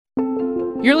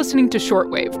You're listening to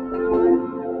Shortwave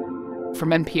from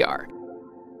NPR.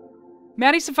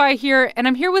 Maddie Sofia here, and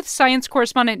I'm here with science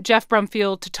correspondent Jeff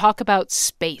Brumfield to talk about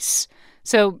space.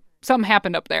 So something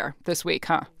happened up there this week,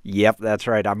 huh? Yep, that's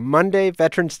right. On Monday,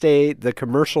 Veterans Day, the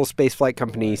commercial spaceflight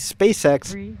company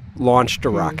SpaceX launched a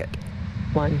rocket.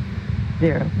 1,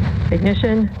 0.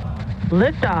 Ignition.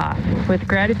 Liftoff. With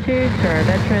gratitude to our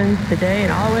veterans today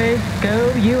and always,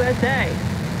 go USA.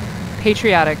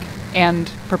 Patriotic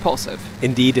and propulsive.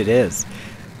 Indeed it is.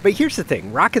 But here's the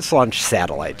thing. Rockets launch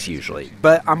satellites usually.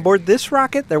 But on board this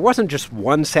rocket, there wasn't just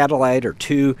one satellite or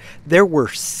two. There were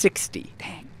 60.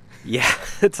 Dang. Yeah,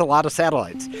 it's a lot of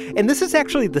satellites. And this is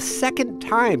actually the second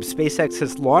time SpaceX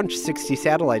has launched 60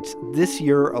 satellites this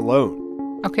year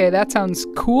alone. Okay, that sounds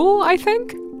cool, I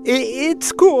think.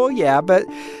 It's cool, yeah, but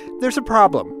there's a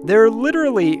problem. There are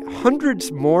literally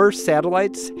hundreds more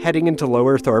satellites heading into low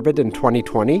Earth orbit in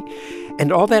 2020,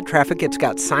 and all that traffic gets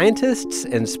got scientists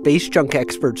and space junk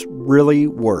experts really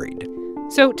worried.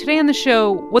 So today on the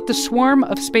show, what the swarm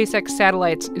of SpaceX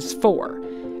satellites is for,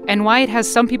 and why it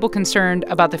has some people concerned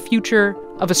about the future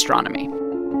of astronomy.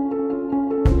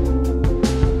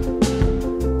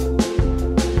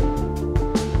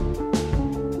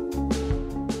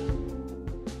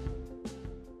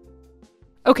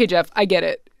 Okay, Jeff, I get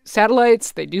it.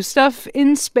 Satellites, they do stuff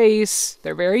in space.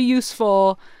 They're very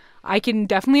useful. I can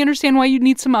definitely understand why you'd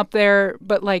need some up there,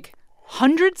 but like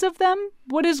hundreds of them?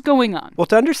 What is going on? Well,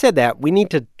 to understand that, we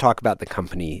need to talk about the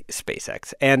company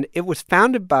SpaceX. And it was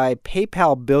founded by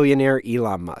PayPal billionaire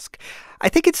Elon Musk. I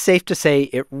think it's safe to say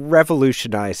it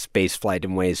revolutionized spaceflight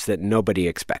in ways that nobody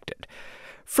expected.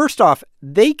 First off,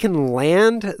 they can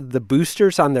land the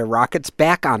boosters on their rockets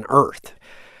back on Earth.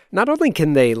 Not only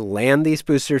can they land these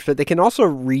boosters, but they can also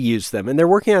reuse them, and they're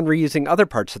working on reusing other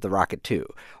parts of the rocket, too.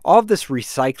 All of this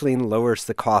recycling lowers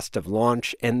the cost of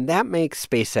launch, and that makes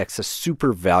SpaceX a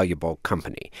super valuable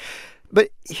company.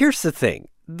 But here's the thing.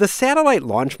 The satellite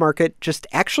launch market just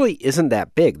actually isn't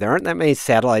that big. There aren't that many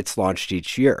satellites launched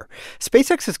each year.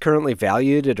 SpaceX is currently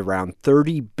valued at around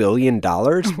 $30 billion,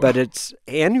 but its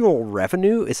annual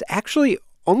revenue is actually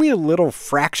only a little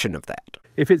fraction of that.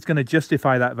 If it's going to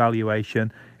justify that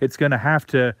valuation, it's going to have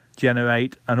to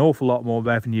generate an awful lot more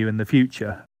revenue in the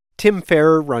future. Tim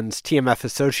Ferrer runs TMF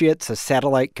Associates, a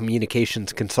satellite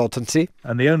communications consultancy.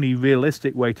 And the only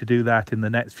realistic way to do that in the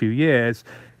next few years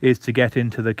is to get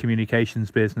into the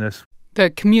communications business. The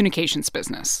communications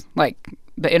business, like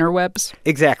the interwebs?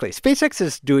 Exactly. SpaceX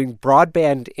is doing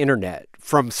broadband internet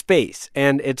from space,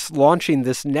 and it's launching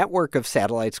this network of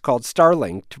satellites called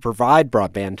Starlink to provide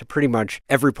broadband to pretty much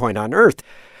every point on Earth.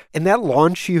 And that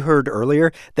launch you heard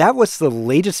earlier, that was the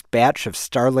latest batch of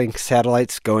Starlink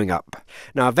satellites going up.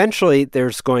 Now, eventually,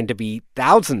 there's going to be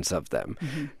thousands of them.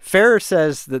 Mm-hmm. Ferrer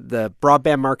says that the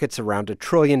broadband market's around $1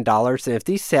 trillion, and if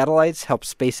these satellites help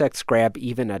SpaceX grab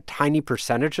even a tiny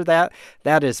percentage of that,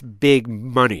 that is big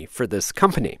money for this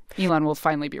company. Elon will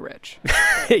finally be rich.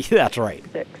 That's right.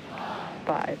 6,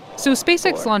 5. So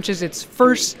SpaceX 4, launches its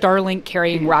first Starlink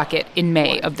carrying rocket in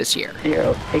May of this year.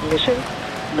 0. Ignition.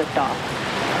 Liftoff.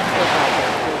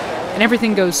 And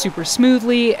everything goes super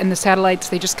smoothly, and the satellites,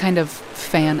 they just kind of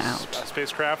fan out.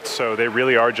 Spacecraft, so they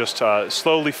really are just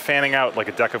slowly fanning out like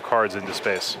a deck of cards into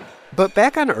space. But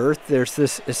back on Earth, there's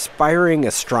this aspiring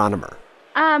astronomer.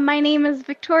 My name is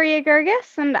Victoria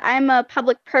Gerges, and I'm a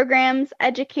public programs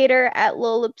educator at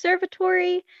Lowell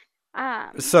Observatory.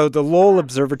 So the Lowell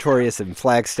Observatory is in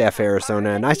Flagstaff,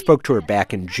 Arizona, and I spoke to her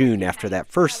back in June after that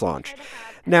first launch.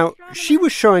 Now, she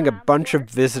was showing a bunch of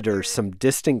visitors some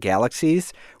distant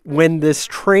galaxies when this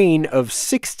train of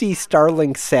 60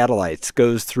 Starlink satellites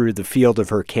goes through the field of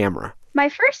her camera. My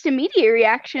first immediate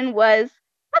reaction was,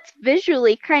 that's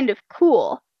visually kind of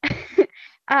cool.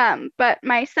 But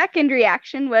my second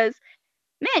reaction was,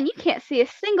 man, you can't see a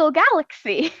single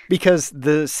galaxy. Because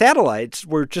the satellites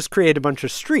were just create a bunch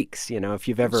of streaks, if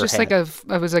you've ever it's just had.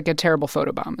 It was like a terrible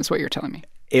photobomb, is what you're telling me.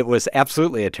 It was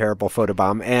absolutely a terrible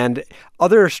photobomb, and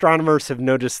other astronomers have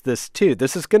noticed this too.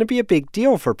 This is going to be a big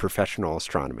deal for professional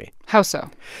astronomy. How so?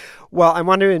 Well, I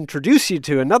want to introduce you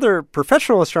to another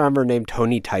professional astronomer named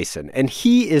Tony Tyson, and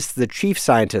he is the chief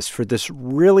scientist for this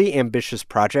really ambitious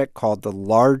project called the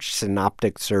Large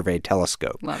Synoptic Survey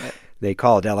Telescope. Love it. They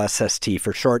call it LSST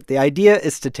for short. The idea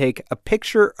is to take a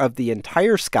picture of the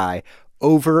entire sky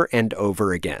over and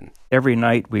over again. Every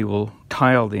night we will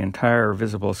tile the entire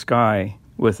visible sky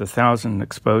with 1,000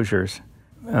 exposures,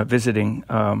 visiting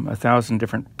 1,000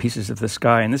 different pieces of the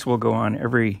sky. And this will go on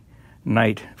every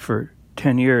night for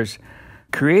 10 years,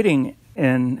 creating,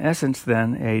 in essence,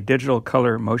 then, a digital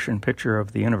color motion picture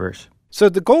of the universe. So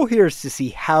the goal here is to see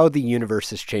how the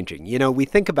universe is changing. You know, we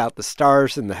think about the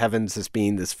stars and the heavens as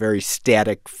being this very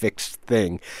static, fixed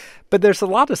thing. But there's a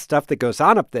lot of stuff that goes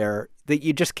on up there that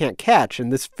you just can't catch,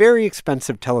 and this very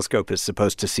expensive telescope is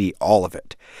supposed to see all of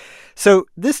it. So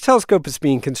this telescope is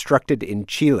being constructed in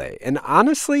Chile, and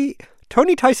honestly,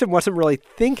 Tony Tyson wasn't really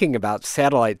thinking about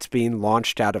satellites being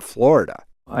launched out of Florida.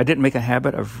 I didn't make a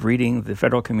habit of reading the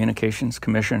Federal Communications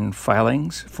Commission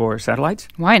filings for satellites.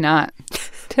 Why not?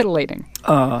 Titillating.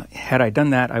 Had I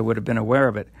done that, I would have been aware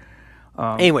of it.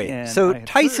 Anyway, so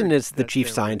Tyson is the chief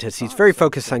scientist. He's very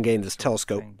focused on getting this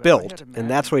telescope built, and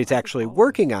that's what he's actually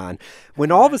working on,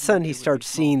 when all of a sudden he starts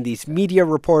seeing these media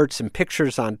reports and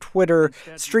pictures on Twitter,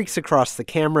 streaks across the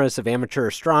cameras of amateur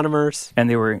astronomers. And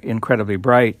they were incredibly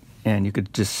bright, and you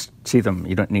could just see them.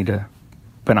 You don't need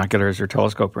binoculars or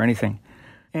telescope or anything.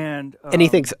 And he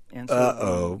thinks,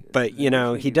 uh-oh. But, you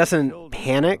know, he doesn't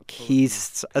panic.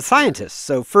 He's a scientist.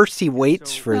 So first he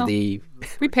waits for the...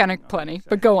 We panic plenty,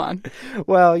 but go on.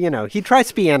 Well, you know, he tries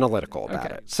to be analytical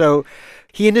about it. So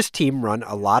he and his team run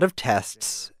a lot of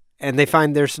tests, and they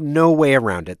find there's no way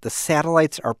around it. The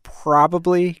satellites are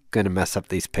probably going to mess up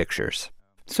these pictures.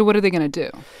 So what are they going to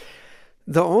do?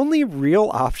 The only real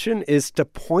option is to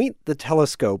point the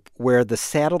telescope where the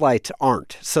satellites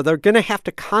aren't. So they're going to have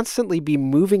to constantly be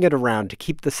moving it around to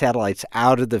keep the satellites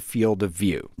out of the field of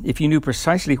view. If you knew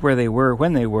precisely where they were,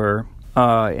 when they were,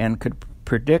 and could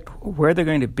predict where they're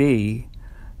going to be,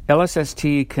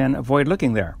 LSST can avoid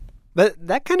looking there. But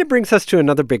that kind of brings us to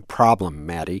another big problem,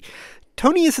 Maddie.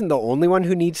 Tony isn't the only one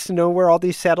who needs to know where all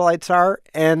these satellites are.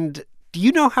 And do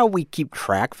you know how we keep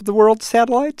track of the world's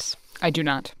satellites? I do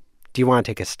not. Do you want to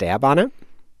take a stab on it?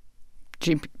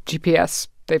 GPS.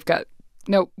 They've got...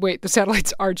 No, wait, the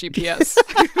satellites are GPS.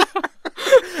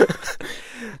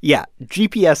 Yeah,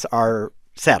 GPS are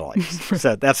satellites,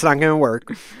 so that's not going to work.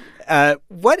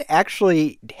 What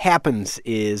actually happens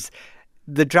is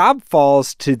the job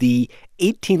falls to the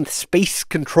 18th Space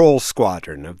Control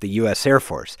Squadron of the U.S. Air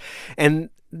Force. And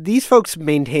these folks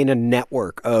maintain a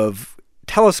network of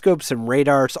telescopes and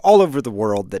radars all over the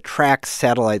world that tracks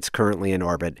satellites currently in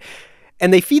orbit.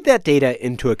 And they feed that data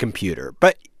into a computer.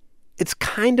 But it's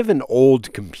kind of an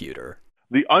old computer.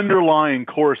 The underlying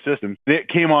core system, it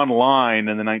came online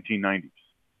in the 1990s,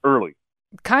 early.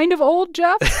 Kind of old,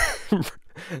 Jeff?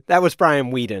 That was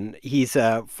Brian Whedon. He's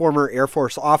a former Air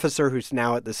Force officer who's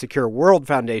now at the Secure World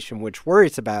Foundation, which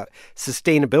worries about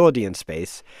sustainability in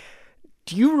space.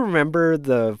 Do you remember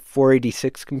the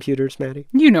 486 computers, Maddie?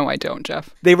 You know I don't,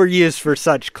 Jeff. They were used for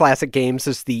such classic games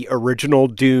as the original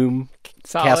Doom,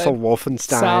 Solid. Castle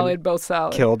Wolfenstein. Solid, both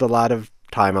solid. Killed a lot of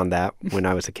time on that when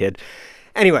I was a kid.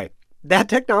 Anyway, that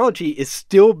technology is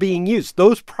still being used.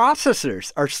 Those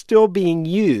processors are still being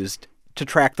used to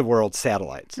track the world's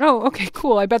satellites. Oh, okay,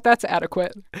 cool. I bet that's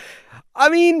adequate. I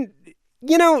mean,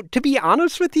 you know, to be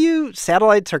honest with you,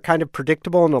 satellites are kind of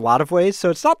predictable in a lot of ways, so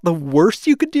it's not the worst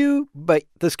you could do, but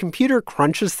this computer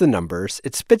crunches the numbers.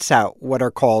 It spits out what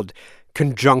are called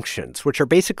conjunctions, which are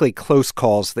basically close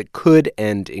calls that could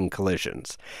end in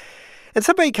collisions. And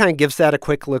somebody kind of gives that a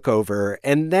quick look over,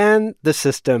 and then the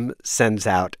system sends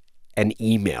out an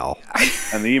email.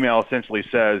 And the email essentially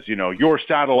says, you know, your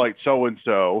satellite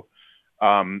so-and-so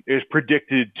is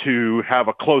predicted to have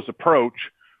a close approach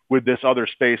with this other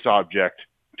space object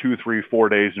 2, 3, 4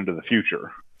 days into the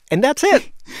future. And that's it.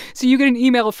 So you get an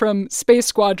email from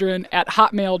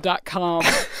spacesquadron@hotmail.com.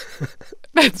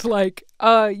 That's like,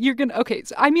 you're going to, okay.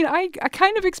 So, I mean, I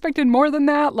kind of expected more than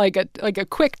that, like a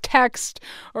quick text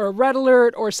or a red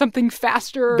alert or something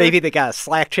faster. Maybe they got a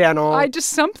Slack channel. Just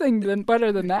something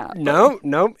better than that. No.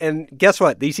 And guess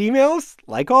what? These emails,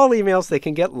 like all emails, they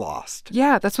can get lost.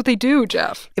 Yeah, that's what they do,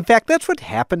 Jeff. In fact, that's what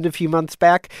happened a few months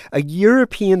back. A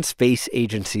European Space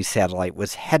Agency satellite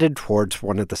was headed towards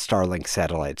one of the Starlink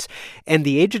satellites, and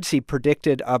the agency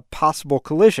predicted a possible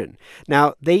collision.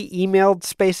 Now, they emailed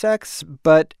SpaceX,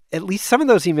 but at least some of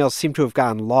those emails seem to have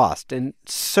gotten lost, and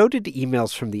so did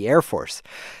emails from the Air Force.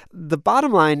 The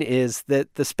bottom line is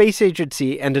that the space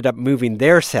agency ended up moving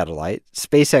their satellite.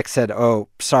 SpaceX said, oh,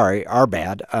 sorry, our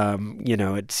bad.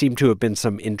 It seemed to have been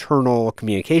some internal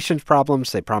communications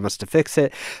problems. They promised to fix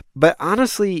it. But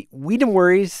honestly, Whedon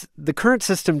worries the current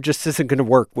system just isn't going to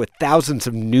work with thousands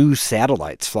of new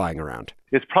satellites flying around.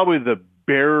 It's probably the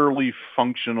barely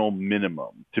functional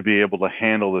minimum to be able to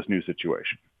handle this new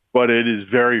situation. But it is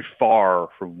very far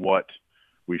from what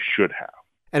we should have.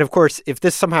 And of course, if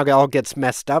this somehow all gets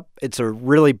messed up, it's a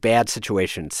really bad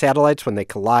situation. Satellites, when they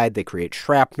collide, they create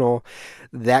shrapnel.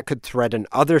 That could threaten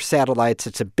other satellites.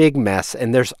 It's a big mess,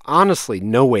 and there's honestly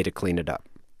no way to clean it up.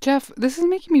 Jeff, this is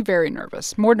making me very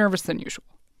nervous, more nervous than usual.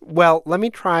 Well, let me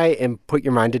try and put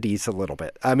your mind at ease a little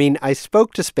bit. I mean, I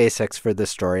spoke to SpaceX for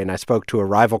this story, and I spoke to a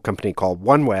rival company called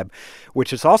OneWeb,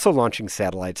 which is also launching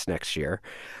satellites next year.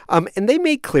 And they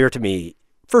made clear to me,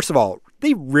 first of all,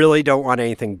 they really don't want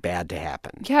anything bad to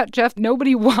happen. Yeah, Jeff,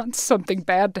 nobody wants something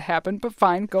bad to happen, but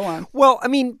fine, go on. Well, I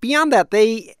mean, beyond that,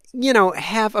 they,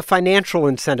 have a financial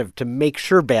incentive to make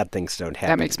sure bad things don't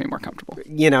happen. That makes me more comfortable.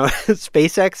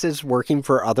 SpaceX is working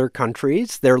for other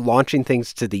countries. They're launching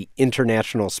things to the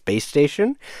International Space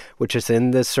Station, which is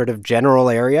in this sort of general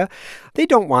area. They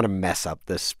don't want to mess up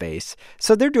this space.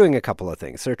 So they're doing a couple of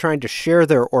things. They're trying to share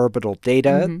their orbital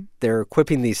data. Mm-hmm. They're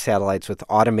equipping these satellites with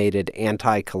automated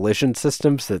anti-collision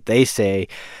systems that they say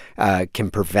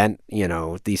can prevent,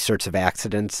 these sorts of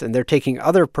accidents. And they're taking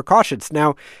other precautions.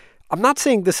 Now, I'm not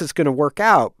saying this is going to work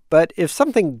out, but if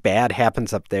something bad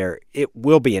happens up there, it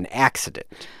will be an accident.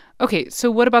 Okay,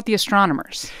 so what about the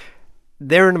astronomers?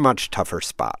 They're in a much tougher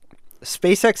spot.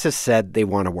 SpaceX has said they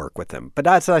want to work with them. But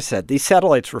as I said, these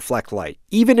satellites reflect light,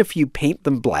 even if you paint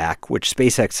them black, which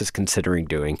SpaceX is considering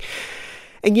doing.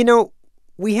 And,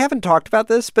 we haven't talked about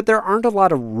this, but there aren't a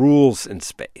lot of rules in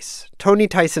space. Tony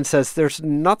Tyson says there's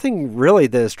nothing really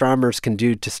the astronomers can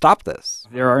do to stop this.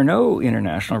 There are no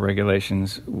international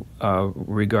regulations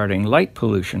regarding light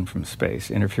pollution from space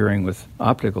interfering with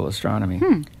optical astronomy.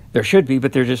 There should be,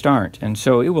 but there just aren't. And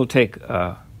so it will take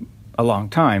a long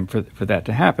time for that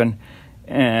to happen.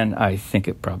 And I think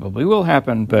it probably will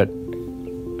happen, but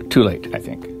too late, I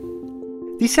think.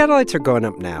 These satellites are going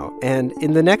up now, and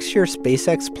in the next year,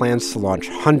 SpaceX plans to launch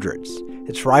hundreds.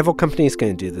 Its rival company is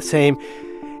going to do the same,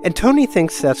 and Tony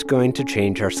thinks that's going to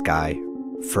change our sky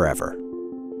forever.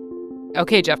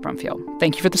 Okay, Jeff Brumfield,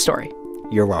 thank you for the story.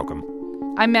 You're welcome.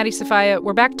 I'm Maddie Sofia.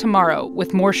 We're back tomorrow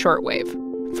with more Shortwave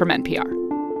from NPR.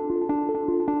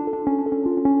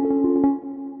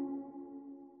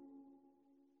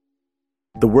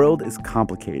 The world is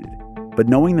complicated, but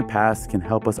knowing the past can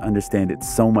help us understand it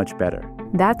so much better.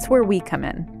 That's where we come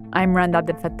in. I'm Rand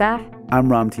Abdelfatah. I'm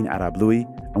Ramtin Arablouei,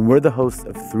 and we're the hosts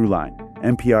of Throughline,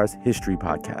 NPR's history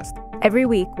podcast. Every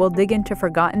week, we'll dig into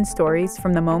forgotten stories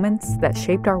from the moments that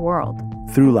shaped our world.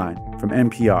 Throughline from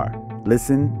NPR.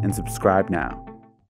 Listen and subscribe now.